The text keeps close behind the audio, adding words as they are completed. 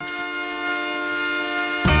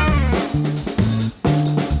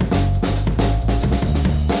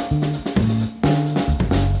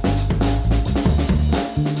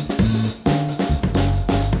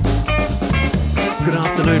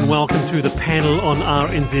to the panel on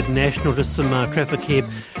RNZ National. Just some traffic here.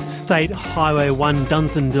 State Highway 1,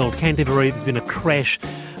 Dunsandel, Canterbury. There's been a crash.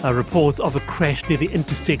 Reports of a crash near the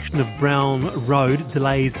intersection of Brown Road.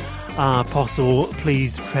 Delays are possible.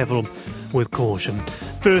 Please travel with caution.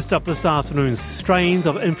 First up this afternoon, strains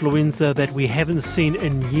of influenza that we haven't seen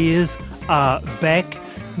in years are back,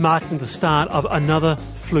 marking the start of another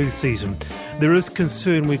flu season. There is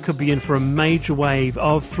concern we could be in for a major wave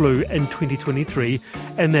of flu in 2023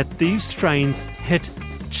 and that these strains hit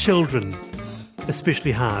children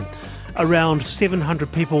especially hard. Around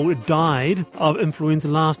 700 people died of influenza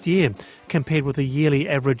last year, compared with a yearly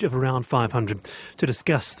average of around 500. To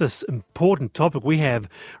discuss this important topic, we have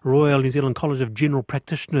Royal New Zealand College of General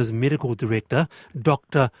Practitioners Medical Director,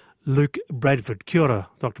 Dr. Luke Bradford. Kia ora,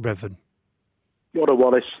 Dr. Bradford. Kia ora,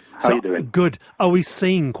 Wallace. How are you doing? Good. Are we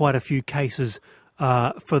seeing quite a few cases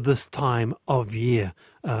for this time of year,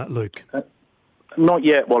 Luke? Not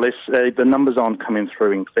yet, Wallace. The numbers aren't coming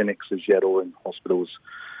through in clinics as yet or in hospitals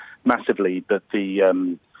massively, but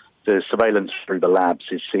the surveillance through the labs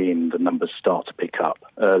is seeing the numbers start to pick up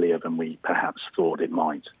earlier than we perhaps thought it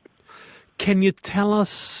might. Can you tell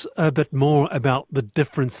us a bit more about the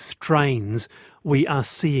different strains we are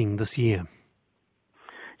seeing this year?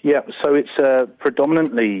 Yeah, so it's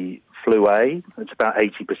predominantly flu A. It's about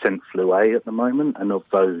 80% flu A at the moment, and of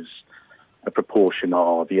those, a proportion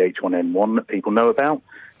are the H1N1 that people know about,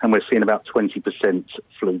 and we're seeing about 20%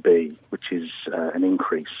 flu B, which is an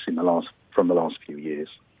increase from the last few years.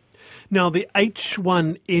 Now, the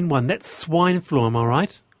H1N1, that's swine flu, am I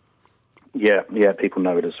right? Yeah, people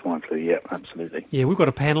know it as swine flu, yeah, absolutely. Yeah, we've got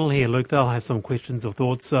a panel here, Luke. They'll have some questions or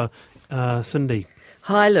thoughts. Cindy.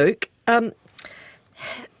 Hi, Luke.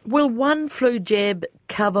 Will one flu jab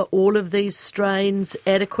cover all of these strains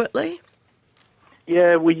adequately?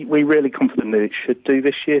 Yeah, we're really confident that it should do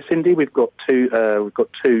this year, Cindy. We've got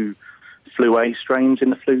two flu A strains in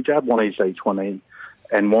the flu jab. One is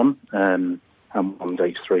H1N1 and one's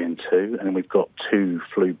H3N2, and we've got two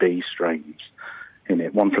flu B strains in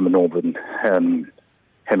it. One from the Northern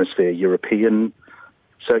Hemisphere European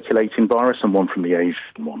circulating virus and one from the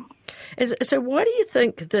Asian one. So why do you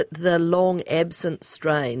think that the long absent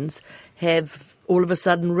strains have all of a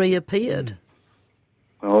sudden reappeared?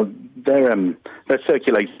 Well, they're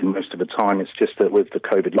circulating most of the time. It's just that with the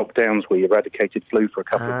COVID lockdowns, we eradicated flu for a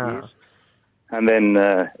couple of years. And then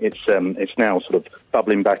it's now sort of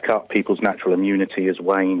bubbling back up. People's natural immunity has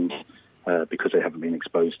waned because they haven't been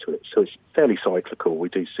exposed to it. So it's fairly cyclical. We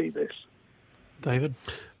do see this. David?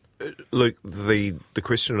 Luke, the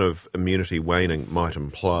question of immunity waning might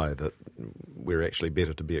imply that we're actually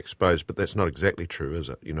better to be exposed, but that's not exactly true, is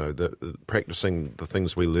it? You know, practicing the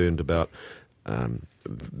things we learned about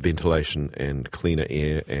ventilation and cleaner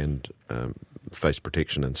air and face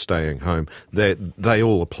protection and staying home, they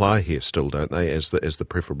all apply here still, don't they, as the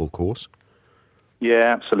preferable course?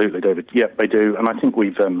 Yeah, absolutely, David. Yeah, they do. And I think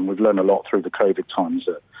we've learned a lot through the COVID times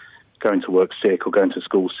that going to work sick or going to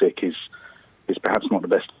school sick is perhaps not the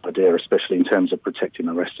best idea, especially in terms of protecting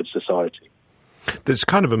the rest of society. There's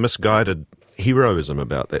kind of a misguided heroism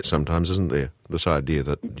about that sometimes, isn't there? This idea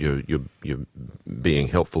that you're being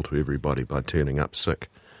helpful to everybody by turning up sick.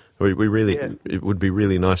 It would be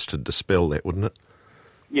really nice to dispel that, wouldn't it?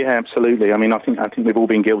 Yeah, absolutely. I mean, I think we've all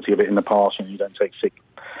been guilty of it in the past. You don't take sick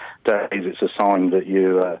days. It's a sign that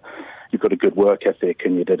you've got a good work ethic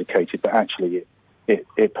and you're dedicated. But actually,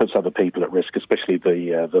 it puts other people at risk, especially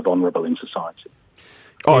the vulnerable in society.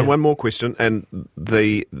 Oh, and one more question. And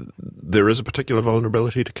there is a particular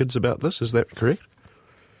vulnerability to kids about this. Is that correct?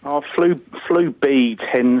 Flu B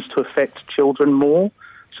tends to affect children more,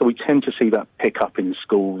 so we tend to see that pick up in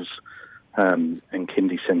schools and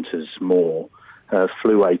kindy centres more.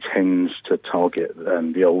 Flu A tends to target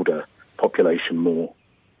the older population more.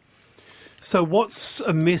 So what's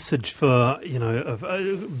a message for,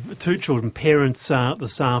 two children, parents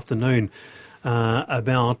this afternoon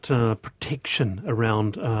about protection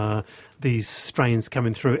around these strains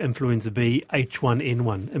coming through, influenza B,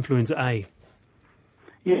 H1N1, influenza A?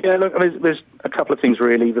 Yeah, look, there's a couple of things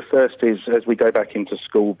really. The first is as we go back into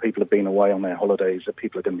school, people have been away on their holidays, that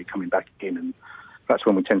people are going to be coming back in, and that's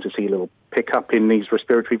when we tend to see a little pick-up in these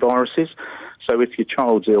respiratory viruses. So if your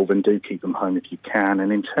child's ill, then do keep them home if you can.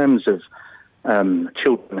 And in terms of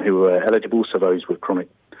children who are eligible, so those with chronic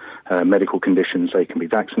medical conditions, they can be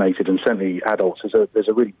vaccinated, and certainly adults. There's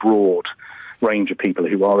a really broad range of people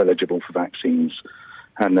who are eligible for vaccines,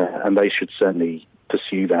 and they should certainly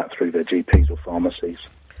pursue that through their GPs or pharmacies.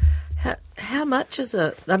 How much is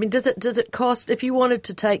it? I mean, does it cost? If you wanted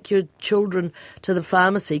to take your children to the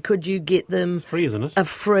pharmacy, could you get them free, isn't it? A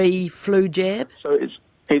free flu jab? So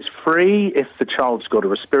it's free free if the child's got a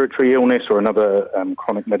respiratory illness or another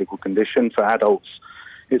chronic medical condition. For adults,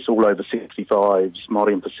 it's all over 65s,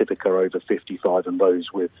 Mari and Pacifica over 55, and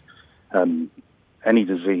those with any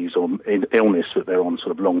disease or illness that they're on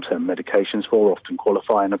sort of long-term medications for often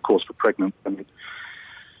qualify, and of course for pregnant women.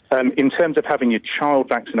 In terms of having your child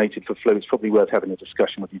vaccinated for flu, it's probably worth having a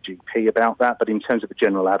discussion with your GP about that, but in terms of the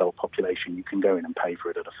general adult population, you can go in and pay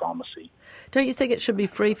for it at a pharmacy. Don't you think it should be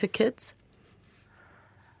free for kids?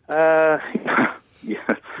 Yeah.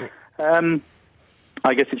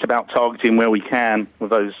 I guess it's about targeting where we can with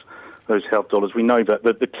those health dollars. We know that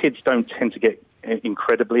the kids don't tend to get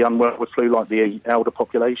incredibly unwell with flu like the elder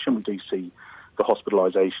population. We do see the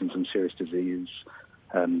hospitalisations and serious disease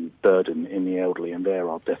burden in the elderly, and there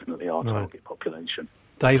are definitely our target population.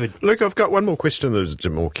 David. Luke, I've got one more question that is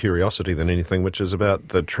more curiosity than anything, which is about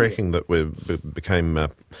the tracking that became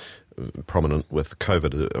prominent with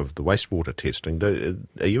COVID of the wastewater testing.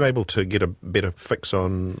 Are you able to get a better fix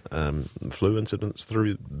on flu incidents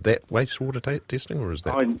through that wastewater testing, or is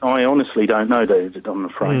that? I honestly don't know, David, I'm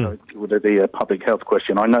afraid. Would it be a public health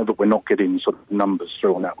question? I know that we're not getting sort of numbers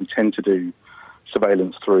through on that. We tend to do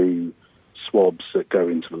surveillance through swabs that go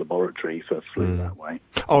into the laboratory for flu that way.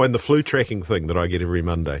 Oh, and the flu tracking thing that I get every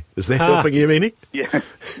Monday. Is that helping you, Minnie? Yeah.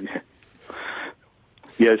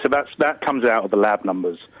 Yeah, so that comes out of the lab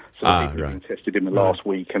numbers. So the people have been tested in the last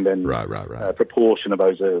week, and then a proportion of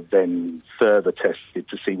those are then further tested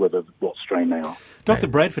to see what strain they are. Dr.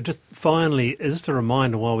 Bradford, just finally, is just a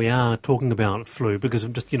reminder while we are talking about flu, because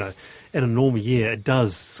just, in a normal year, it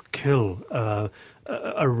does kill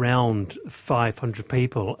around 500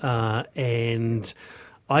 people, and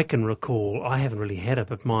I can recall, I haven't really had it,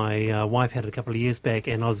 but my wife had it a couple of years back,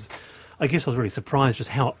 and I guess I was really surprised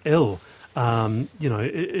just how ill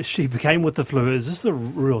she became with the flu. Is this a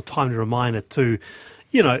real timely reminder to,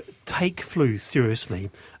 take flu seriously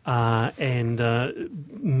and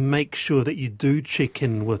make sure that you do check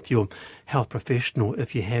in with your health professional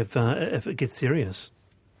if it gets serious?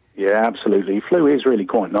 Yeah, absolutely. Flu is really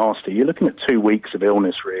quite nasty. You're looking at 2 weeks of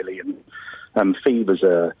illness, really, and fevers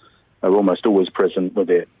are almost always present with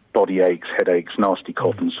it. Body aches, headaches, nasty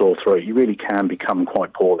cough and sore throat. You really can become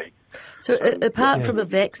quite poorly. So apart from a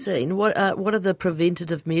vaccine, what are the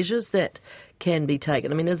preventative measures that can be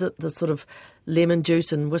taken? I mean, is it the sort of lemon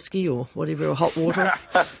juice and whiskey or whatever, or hot water?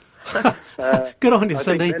 Good on you,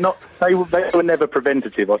 Cindy. They were never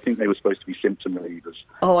preventative. I think they were supposed to be symptom relievers.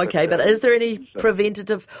 Oh, okay. But is there any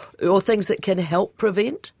preventative or things that can help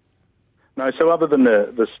prevent? No, so other than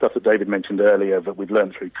the stuff that David mentioned earlier that we've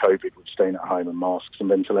learned through COVID with staying at home and masks and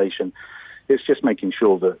ventilation, it's just making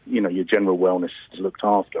sure that, your general wellness is looked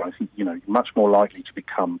after. I think, you're much more likely to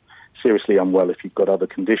become seriously unwell if you've got other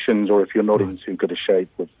conditions or if you're not in too good a shape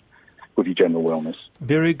with your general wellness.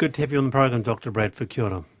 Very good to have you on the program, Dr. Bradford. Kia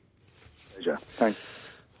ora. Pleasure.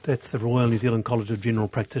 Thanks. That's the Royal New Zealand College of General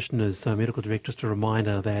Practitioners Medical Director. Just a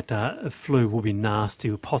reminder that flu will be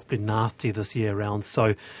nasty, possibly nasty this year round.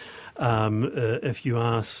 So if you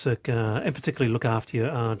are sick, and particularly look after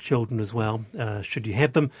your children as well, should you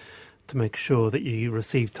have them, to make sure that you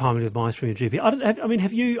receive timely advice from your GP.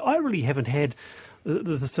 Have you? I really haven't had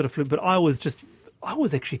the sort of flu, but I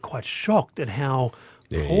was actually quite shocked at how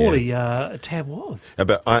poorly Tab was.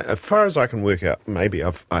 But as far as I can work out, maybe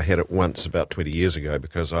I had it once about 20 years ago,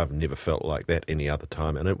 because I've never felt like that any other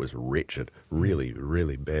time, and it was wretched, really,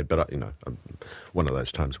 really bad. But one of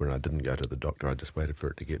those times when I didn't go to the doctor, I just waited for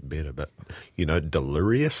it to get better. But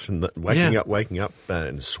delirious and waking up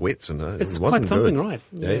in sweats, and it's it wasn't quite something, good.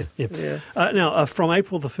 Right? Yeah. Now, from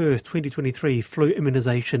April the 1st, 2023, flu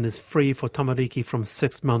immunisation is free for tamariki from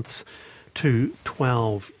 6 months to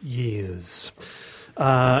 12 years.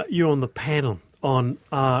 You're on the panel on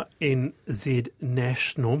RNZ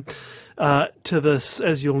National. To this,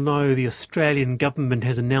 as you'll know, the Australian government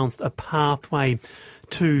has announced a pathway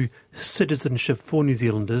to citizenship for New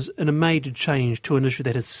Zealanders in a major change to an issue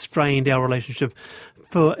that has strained our relationship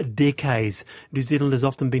for decades. New Zealand has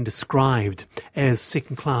often been described as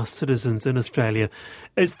second-class citizens in Australia.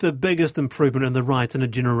 It's the biggest improvement in the rights in a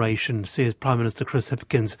generation, says Prime Minister Chris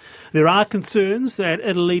Hipkins. There are concerns that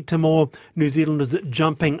it'll lead to more New Zealanders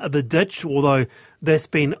jumping the ditch, although that's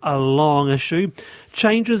been a long issue.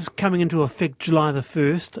 Changes coming into effect July the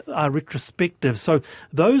 1st are retrospective. So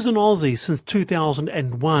those in Aussie since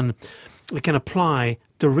 2001 can apply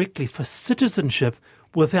directly for citizenship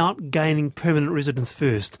without gaining permanent residence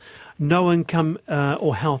first. No income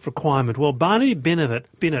or health requirement. Well, Barney Bennett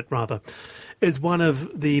is one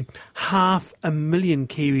of the 500,000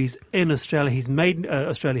 Kiwis in Australia. He's made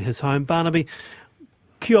Australia his home. Barnaby,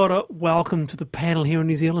 kia ora, welcome to the panel here in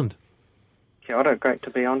New Zealand. Kia ora, great to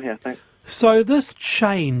be on here, thanks. So this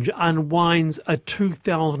change unwinds a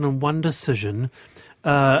 2001 decision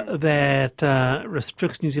that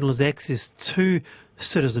restricts New Zealand's access to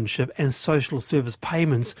citizenship and social service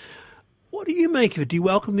payments. What do you make of it? Do you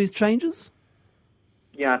welcome these changes?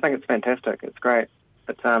 Yeah, I think it's fantastic. It's great.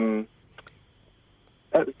 It's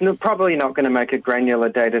probably not going to make a granular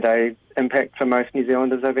day-to-day impact for most New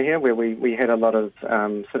Zealanders over here, where we had a lot of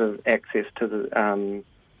sort of access to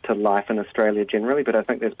life in Australia generally, but I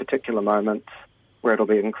think there's particular moments where it'll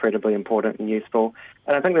be incredibly important and useful.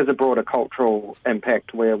 And I think there's a broader cultural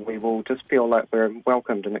impact where we will just feel like we're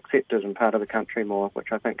welcomed and accepted and part of the country more,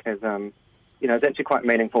 which I think has, is actually quite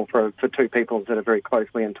meaningful for two peoples that are very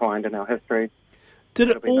closely entwined in our history. Did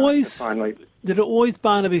it always,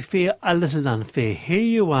 Barnaby, feel a little unfair? Here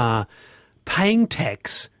you are paying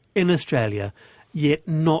tax in Australia, yet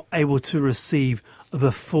not able to receive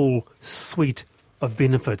the full suite of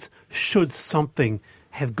benefits. Should something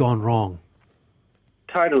have gone wrong?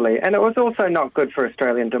 Totally. And it was also not good for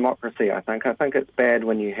Australian democracy, I think. I think it's bad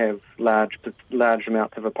when you have large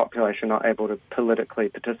amounts of a population not able to politically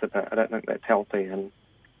participate. I don't think that's healthy.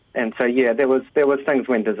 And so, yeah, there was things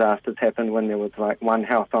when disasters happened, when there was like one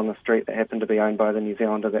house on the street that happened to be owned by the New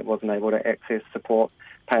Zealander that wasn't able to access support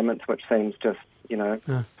payments, which seems just,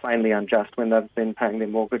 plainly unjust when they've been paying their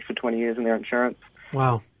mortgage for 20 years and their insurance.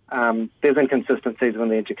 Wow. There's inconsistencies in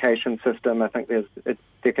the education system. I think there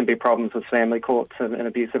can be problems with family courts and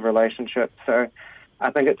abusive relationships. So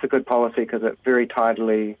I think it's a good policy because it very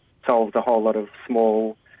tidily solves a whole lot of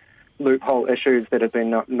small loophole issues that have been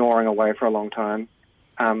gnawing away for a long time.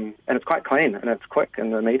 And it's quite clean and it's quick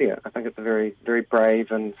and immediate. I think it's a very, very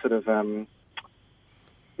brave and sort of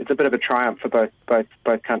it's a bit of a triumph for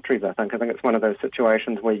both countries. I think it's one of those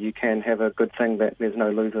situations where you can have a good thing that there's no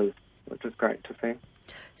losers, which is great to see.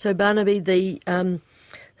 So Barnaby, the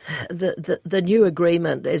new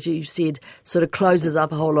agreement, as you said, sort of closes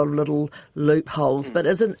up a whole lot of little loopholes. But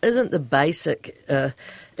isn't the basic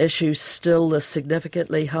issue still the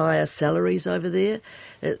significantly higher salaries over there?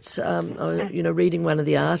 It's reading one of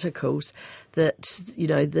the articles that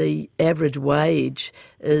the average wage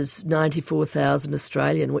is 94,000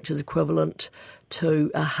 Australian, which is equivalent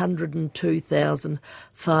to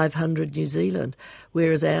 102,500 New Zealand,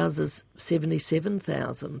 whereas ours is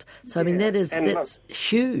 77,000. So I mean that's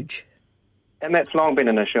huge. And that's long been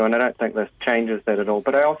an issue, and I don't think this changes that at all.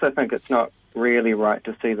 But I also think it's not really right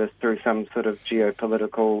to see this through some sort of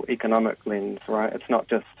geopolitical, economic lens, right? It's not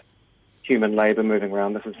just human labour moving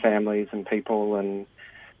around. This is families and people and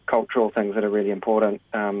cultural things that are really important.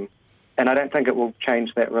 And I don't think it will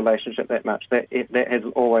change that relationship that much. That has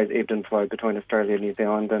always ebbed and flowed between Australia and New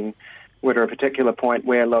Zealand, and we're at a particular point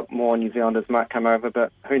where, more New Zealanders might come over,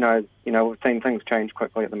 but who knows? We've seen things change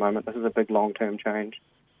quickly at the moment. This is a big long-term change.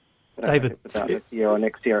 David, it's about this year or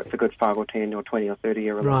next year. It's a good 5 or 10 or 20 or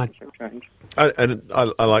 30-year relationship change.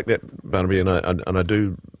 I like that, Barnaby, and I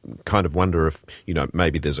do kind of wonder if,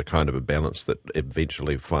 maybe there's a kind of a balance that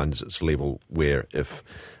eventually finds its level where if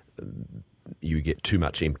you get too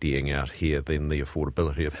much emptying out here, then the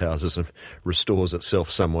affordability of houses restores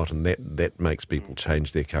itself somewhat, and that makes people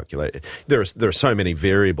change their calculation. There are so many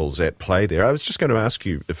variables at play there. I was just going to ask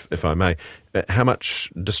you, if I may, how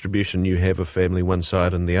much distribution you have of family one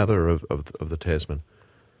side and the other of the Tasman?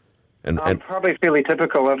 And probably fairly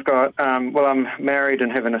typical. I've got, I'm married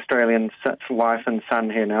and have an Australian wife and son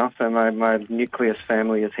here now, so my nucleus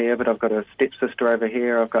family is here, but I've got a stepsister over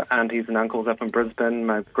here, I've got aunties and uncles up in Brisbane,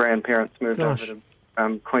 my grandparents moved over to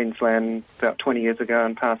Queensland about 20 years ago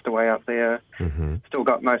and passed away up there. Mm-hmm. Still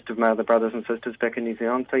got most of my other brothers and sisters back in New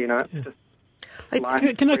Zealand, so, it's just...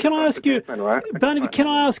 Can I ask you, right? Barnaby, can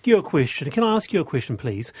I ask you a question? Can I ask you a question,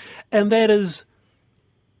 please? And that is,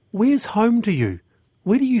 where's home to you?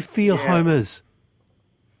 Where do you feel home is?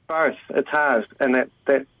 Both. It's hard, and that's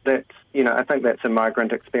I think that's a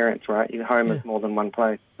migrant experience, right? Your home is more than one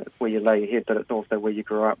place. It's where you lay your head, but it's also where you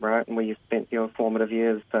grew up, right, and where you spent your formative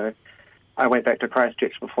years. So I went back to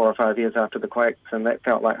Christchurch for 4 or 5 years after the quakes, and that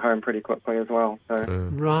felt like home pretty quickly as well. So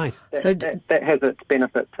right. That has its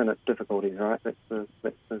benefits and its difficulties, right?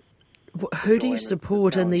 Who do you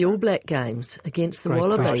support in the All Black games against the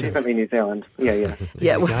Wallabies? Definitely New Zealand. Yeah.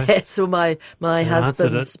 Yeah, well, that's all my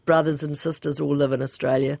husband's brothers and sisters all live in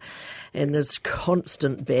Australia, and there's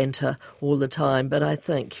constant banter all the time. But I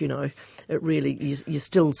think, it really, you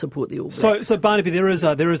still support the All Blacks. So Barnaby, there is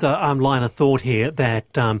a line of thought here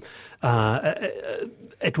that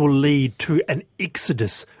it will lead to an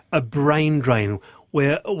exodus, a brain drain,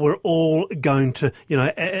 where we're all going to,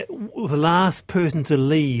 the last person to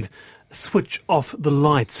leave, switch off the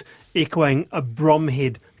lights, echoing a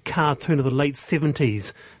Bromhead cartoon of the late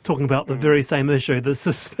 70s talking about the very same issue. This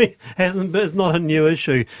it's not a new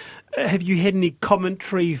issue. Have you had any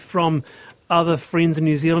commentary from other friends in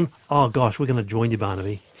New Zealand? Oh, gosh, we're going to join you,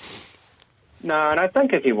 Barnaby. No, and I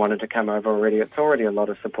think if you wanted to come over already, it's already a lot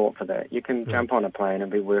of support for that. You can jump on a plane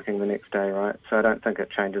and be working the next day, right? So I don't think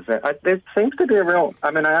it changes that. There seems to be a real, I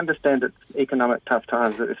understand it's economic tough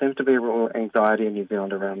times, but there seems to be a real anxiety in New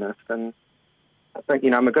Zealand around this. And I think,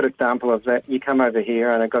 I'm a good example of that. You come over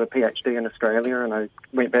here, and I got a PhD in Australia, and I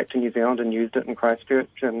went back to New Zealand and used it in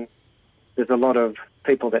Christchurch, and there's a lot of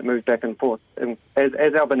people that move back and forth. And as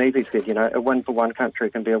Albanese said, a win for one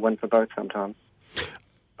country can be a win for both sometimes.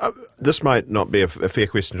 This might not be a fair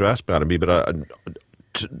question to ask, Barnaby, but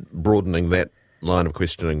broadening that line of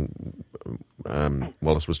questioning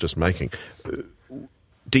Wallace was just making,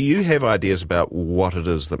 do you have ideas about what it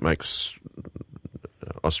is that makes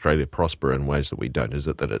Australia prosper in ways that we don't? Is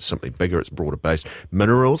it that it's simply bigger, it's broader based?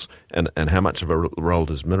 Minerals, and how much of a role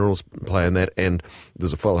does minerals play in that? And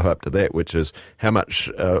there's a follow-up to that, which is how much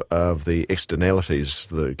of the externalities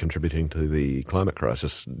that are contributing to the climate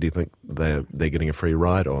crisis do you think they're getting a free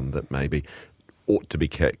ride on that maybe ought to be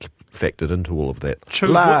factored into all of that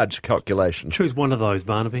large calculation? Choose one of those,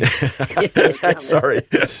 Barnaby. Sorry.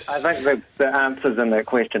 I think the answer's in that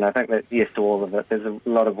question. I think that yes to all of it. There's a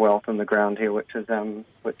lot of wealth in the ground here, which has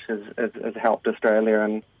helped Australia.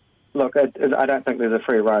 And look, I don't think there's a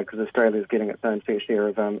free ride because Australia's getting its own fair share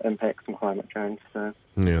of impacts from climate change. So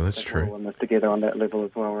yeah, that's true. We're all in this together on that level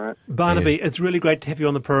as well, right? Barnaby, it's really great to have you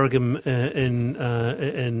on the program on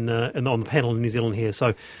the panel in New Zealand here.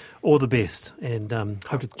 So all the best, and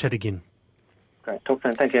hope to chat again. Great. Talk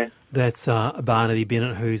soon. Thank you. That's Barnaby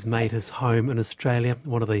Bennett, who's made his home in Australia,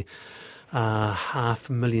 one of the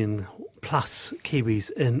 500,000 plus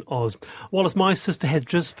Kiwis in Oz. Wallace, my sister has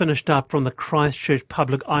just finished up from the Christchurch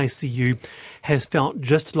Public ICU, has felt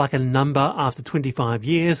just like a number after 25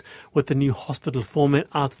 years with the new hospital format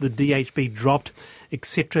after the DHB dropped,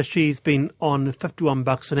 etc. She's been on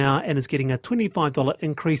 $51 an hour and is getting a $25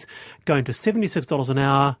 increase, going to $76 an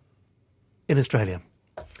hour in Australia,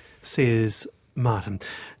 says Martin.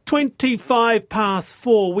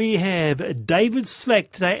 4:25. We have David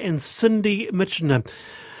Slack today and Cindy Mitchener.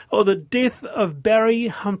 The death of Barry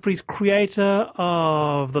Humphries, creator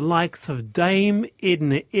of the likes of Dame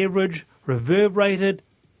Edna Everage, reverberated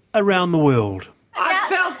around the world. I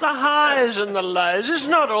felt the highs and the lows. It's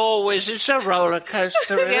not always. It's a roller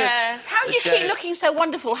coaster. Yes. How do you keep looking so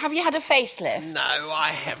wonderful? Have you had a facelift? No, I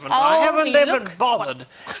haven't. Oh, I haven't you even look bothered.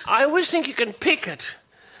 I always think you can pick it.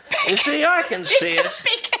 You see, I can see it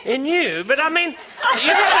in you, but I mean,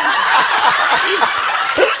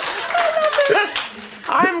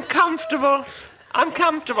 I'm comfortable. I'm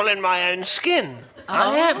comfortable in my own skin.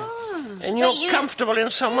 I am. And you're comfortable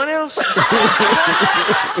in someone else.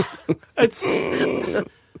 It's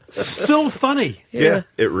still funny. Yeah,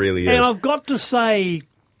 it really is. And I've got to say,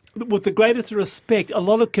 with the greatest respect, a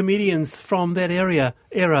lot of comedians from that era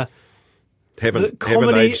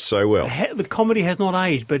haven't aged so well. The comedy has not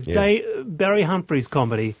aged, but Barry Humphries'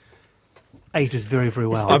 comedy ages very, very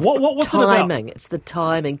well. What's timing. It about? It's the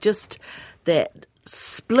timing. Just that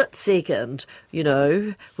split second,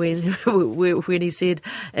 when he said,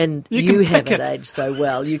 and you haven't aged so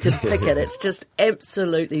well, you can pick it. It's just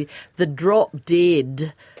absolutely the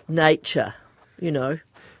drop-dead nature,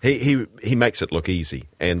 He makes it look easy,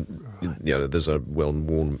 and there's a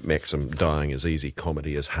well-worn maxim: dying is easy,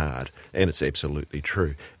 comedy is hard, and it's absolutely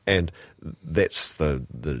true. And that's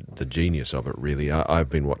the genius of it, really. I've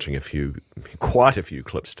been watching quite a few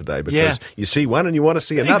clips today because you see one and you want to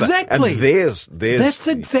see another. Exactly. And there's that's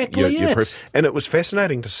exactly your it. proof. And it was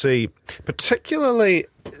fascinating to see, particularly,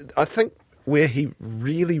 I think, where he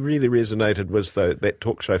really, really resonated was that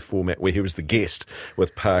talk show format where he was the guest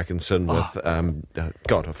with Parkinson, with,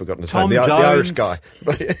 God, I've forgotten his name, the Irish guy.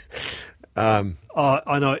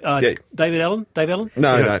 I know. David Allen?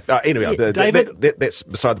 No. Anyway, David? that's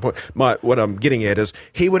beside the point. What I'm getting at is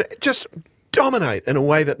he would just dominate in a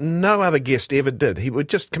way that no other guest ever did. He would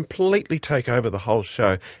just completely take over the whole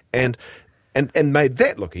show and made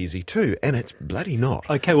that look easy too, and it's bloody not.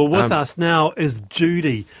 Okay, well, with us now is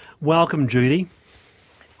Judy. Welcome, Judy.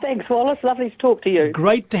 Thanks, Wallace. Lovely to talk to you.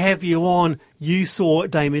 Great to have you on. You saw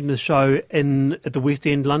Dame Edna's show at the West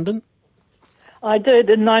End, London? I did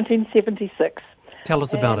in 1976. Tell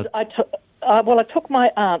us about it. I took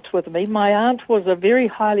my aunt with me. My aunt was a very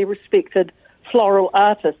highly respected floral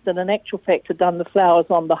artist, and in actual fact had done the flowers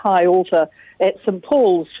on the high altar at St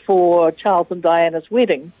Paul's for Charles and Diana's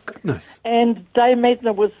wedding. Goodness. And Dame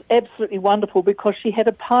Edna was absolutely wonderful because she had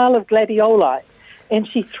a pile of gladioli, and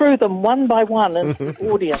she threw them one by one into the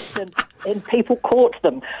audience. And and people caught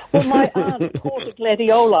them. Well, my aunt caught a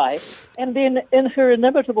gladioli, and then in her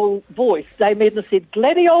inimitable voice, Dame Edna said,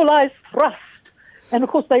 "Gladioli's thrust." And, of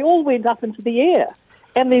course, they all went up into the air.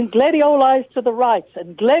 And then gladioli's to the right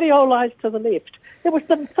and gladioli's to the left. It was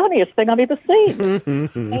the funniest thing I've ever seen.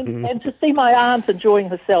 and to see my aunt enjoying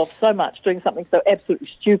herself so much, doing something so absolutely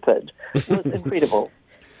stupid, was incredible.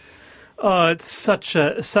 Oh, it's such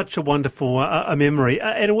a wonderful a memory.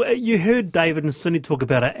 And you heard David and Cindy talk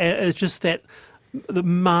about it. It's just that the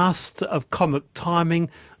master of comic timing,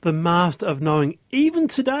 the master of knowing, even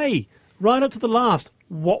today, right up to the last,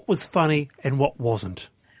 what was funny and what wasn't.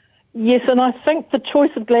 Yes, and I think the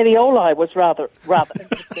choice of gladioli was rather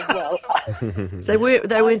interesting. Well,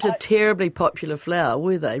 they weren't a terribly popular flower,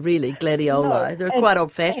 were they? Really, gladioli. No, They were quite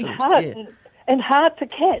old-fashioned. And hard to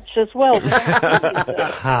catch as well.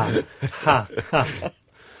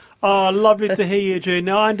 Oh, lovely to hear you, June.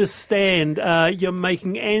 Now, I understand you're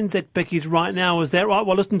making Anzac bickies right now. Is that right?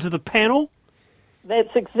 Well, listen to the panel.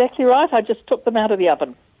 That's exactly right. I just took them out of the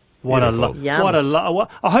oven. What a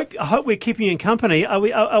I hope we're keeping you in company. Are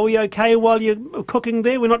we okay while you're cooking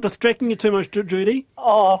there? We're not distracting you too much, Judy?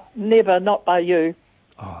 Oh, never, not by you.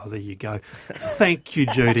 Oh, there you go. Thank you,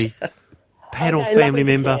 Judy. Panel Okay, family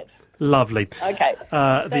member. Lovely. Okay.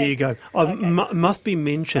 There you go. Must be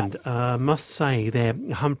mentioned, must say that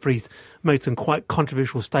Humphries made some quite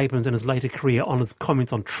controversial statements in his later career on his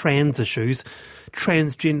comments on trans issues.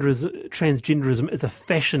 Transgenderism is a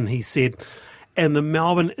fashion, he said. And the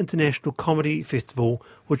Melbourne International Comedy Festival,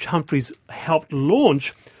 which Humphries helped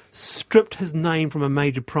launch, stripped his name from a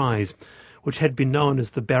major prize, which had been known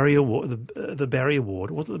as the Barry Award. The Barry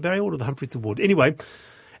Award. Was it the Barry Award or the Humphries Award? Anyway,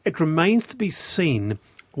 it remains to be seen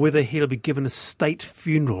whether he'll be given a state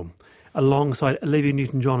funeral alongside Olivia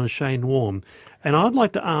Newton-John and Shane Warne. And I'd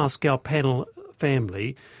like to ask our panel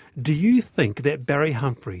family, do you think that Barry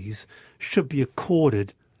Humphries should be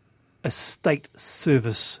accorded a state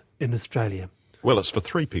service in Australia? Well, it's for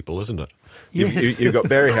three people, isn't it? Yes. You've got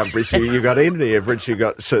Barry Humphries, you've got Andy Everidge, you've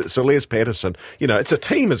got Sir Les Patterson. You know, it's a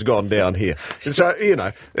team has gone down here. And so, you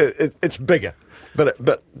know, it's bigger. But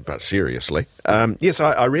seriously, yes,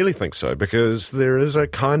 I really think so, because there is a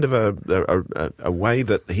kind of a way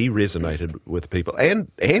that he resonated with people,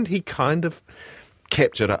 and he kind of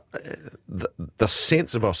captured the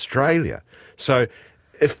sense of Australia. So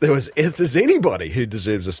if there's anybody who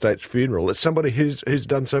deserves a state's funeral, it's somebody who's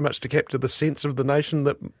done so much to capture the sense of the nation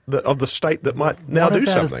of the state that might now do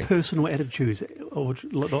something. What about his personal attitudes?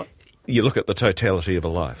 You look at the totality of a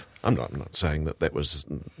life. I'm not saying that was.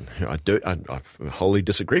 I wholly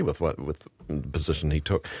disagree with the position he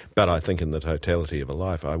took, but I think in the totality of a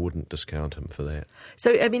life, I wouldn't discount him for that.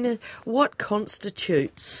 So, I mean, what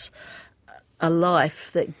constitutes a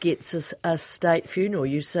life that gets us a state funeral?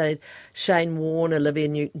 You say Shane Warne, Olivia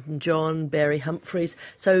Newton-John, Barry Humphries.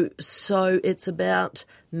 So it's about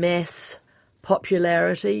mass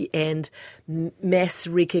popularity and mass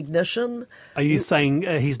recognition. Are you saying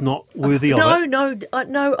he's not worthy of it? No,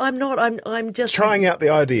 I'm not. I'm just trying out the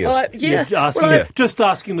ideas. Just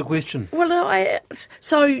asking the question. Well,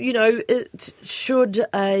 should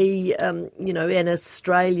an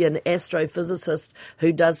Australian astrophysicist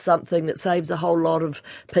who does something that saves a whole lot of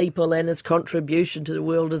people and his contribution to the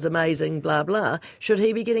world is amazing, blah blah, should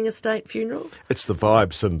he be getting a state funeral? It's the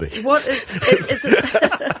vibe, Cindy. What is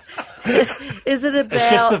it? Is it about...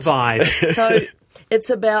 It's just a vibe. So it's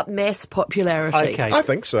about mass popularity. Okay. I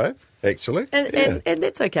think so, actually. And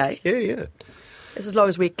that's okay. Yeah. As long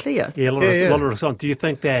as we're clear. Yeah, a lot of response. Do you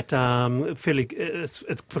think that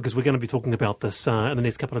it's because we're going to be talking about this in the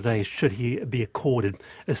next couple of days, should he be accorded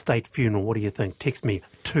a state funeral? What do you think? Text me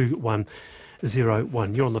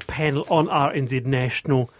 2101. You're on the panel on RNZ National.